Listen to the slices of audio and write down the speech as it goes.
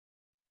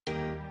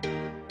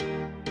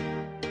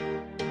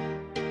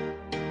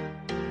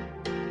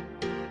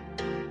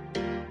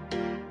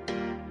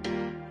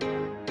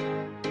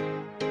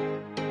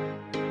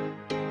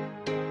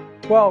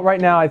Well,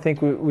 right now I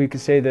think we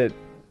could say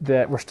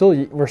that we're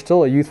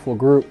still a youthful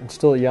group and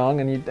still young,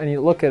 and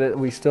you look at it,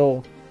 we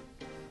still,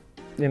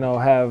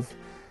 have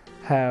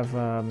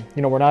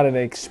we're not an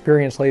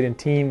experience-laden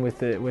team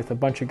with a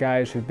bunch of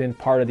guys who've been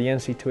part of the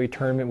NCAA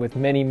tournament with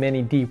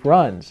many deep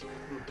runs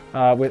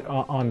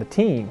on the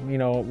team,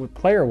 with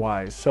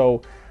player-wise.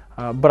 So,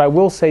 but I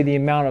will say the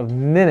amount of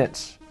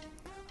minutes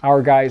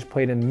our guys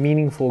played in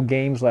meaningful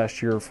games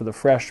last year for the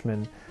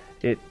freshmen,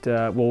 it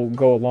will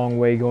go a long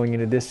way going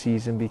into this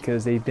season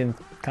because they've been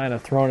kind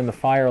of thrown in the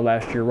fire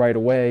last year right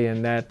away,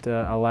 and that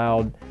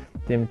allowed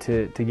them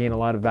to gain a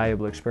lot of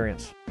valuable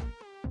experience.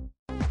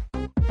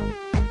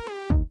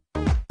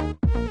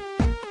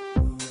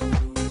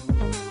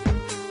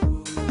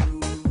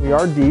 We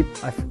are deep.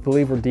 I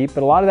believe we're deep,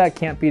 but a lot of that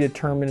can't be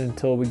determined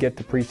until we get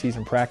to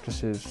preseason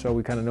practices, so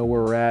we kind of know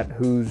where we're at,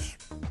 who's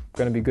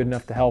going to be good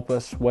enough to help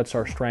us, what's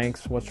our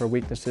strengths, what's our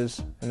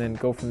weaknesses, and then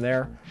go from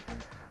there.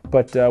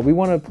 But we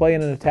want to play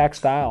in an attack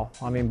style.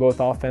 I mean, both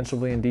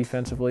offensively and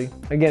defensively.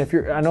 Again,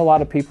 I know a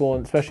lot of people,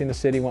 especially in the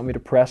city, want me to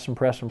press and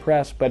press and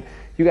press, but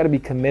you got to be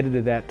committed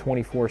to that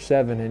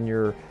 24/7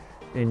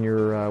 in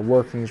your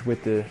workings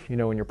with in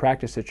your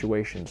practice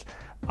situations.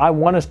 I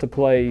want us to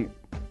play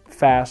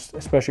fast,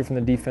 especially from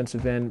the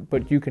defensive end,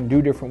 but you can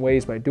do different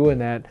ways by doing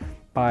that,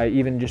 by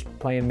even just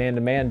playing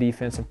man-to-man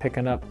defense and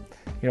picking up,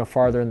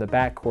 farther in the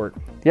backcourt.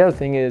 The other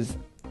thing is,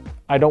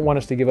 I don't want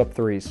us to give up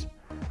threes.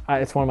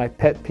 It's one of my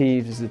pet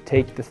peeves is to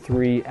take the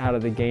three out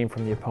of the game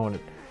from the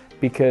opponent,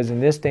 because in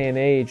this day and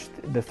age,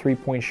 the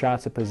three-point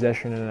shot's a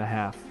possession and a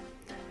half,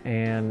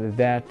 and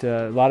that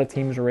a lot of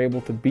teams are able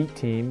to beat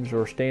teams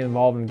or stay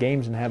involved in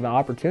games and have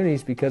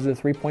opportunities because of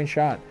the three-point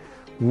shot.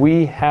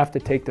 We have to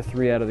take the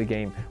three out of the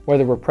game,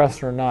 whether we're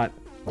pressed or not.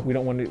 We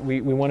don't want to.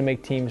 We want to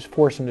make teams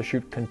force them to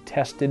shoot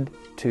contested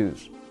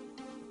twos.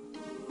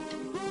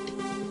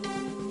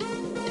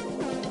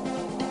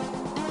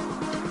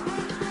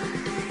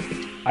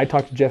 I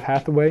talked to Jeff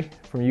Hathaway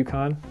from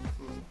UConn,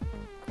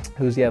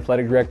 who's the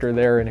athletic director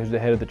there and who's the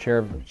head of the chair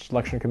of the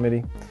selection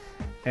committee,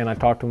 and I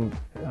talked to him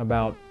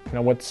about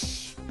what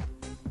is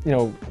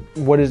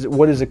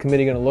the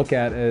committee going to look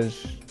at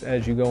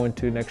as you go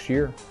into next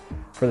year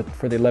for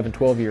the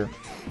 11-12 year,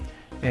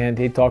 and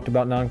he talked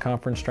about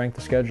non-conference strength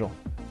of schedule,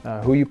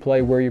 who you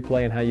play, where you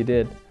play, and how you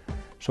did.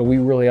 So we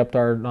really upped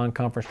our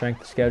non-conference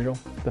strength of schedule.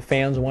 The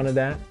fans wanted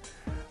that.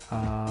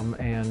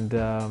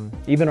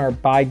 Even our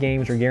bye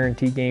games or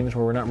guarantee games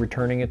where we're not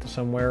returning it to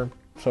somewhere,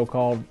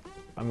 so-called,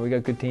 we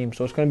got good teams.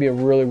 So it's going to be a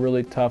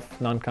really tough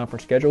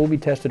non-conference schedule. We'll be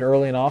tested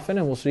early and often,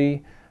 and we'll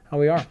see how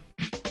we are.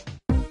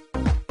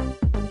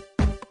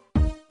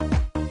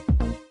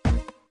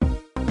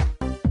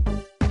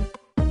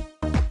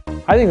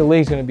 I think the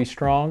league's going to be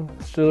strong.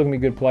 Still going to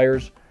be good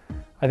players.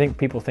 I think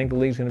people think the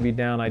league's going to be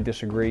down. I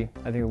disagree.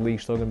 I think the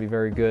league's still going to be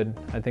very good.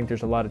 I think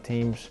there's a lot of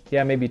teams.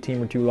 Yeah, maybe a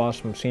team or two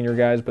lost some senior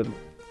guys, but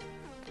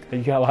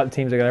you got a lot of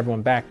teams that got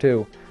everyone back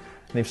too,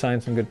 and they've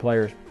signed some good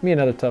players. It'll be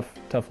another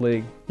tough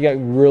league. You got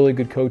really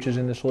good coaches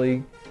in this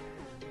league,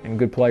 and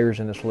good players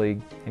in this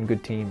league, and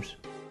good teams.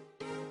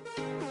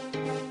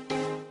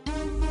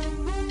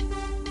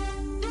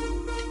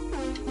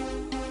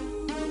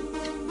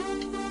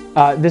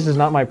 This is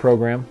not my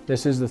program.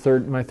 This is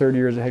my third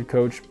year as a head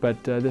coach,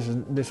 but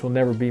this will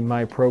never be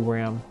my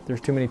program.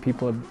 There's too many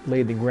people that have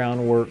laid the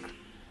groundwork,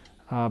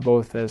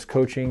 both as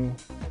coaching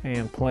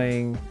and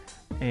playing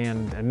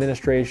and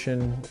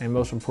administration, and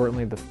most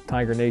importantly the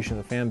Tiger Nation,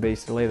 the fan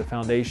base, to lay the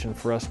foundation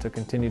for us to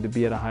continue to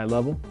be at a high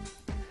level.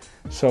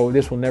 So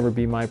this will never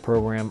be my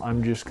program.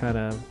 I'm just kind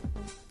of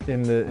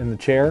in the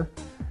chair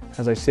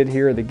as I sit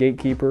here, the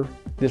gatekeeper.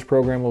 This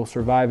program will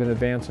survive and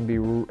advance and be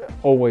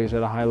always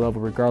at a high level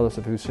regardless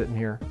of who's sitting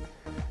here.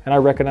 And I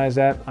recognize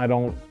that. I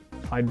don't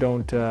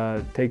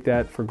take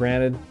that for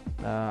granted.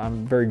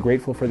 I'm very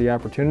grateful for the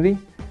opportunity.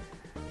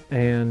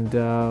 And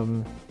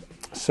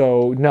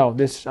so no,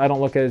 I don't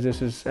look at it as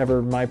this is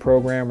ever my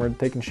program or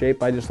taking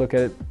shape. I just look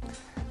at it,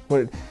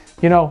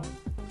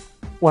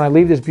 when I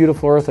leave this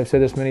beautiful earth, I've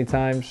said this many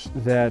times,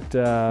 that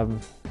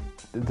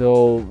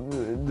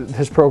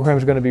this program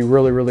is going to be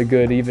really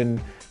good,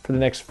 even for the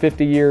next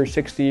 50 years,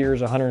 60 years,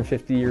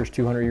 150 years,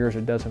 200 years,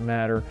 it doesn't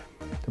matter.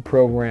 The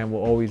program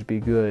will always be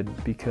good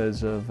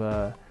because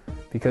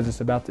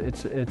it's about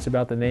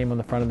the name on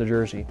the front of the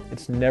jersey.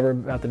 It's never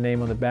about the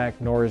name on the back,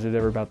 nor is it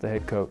ever about the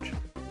head coach.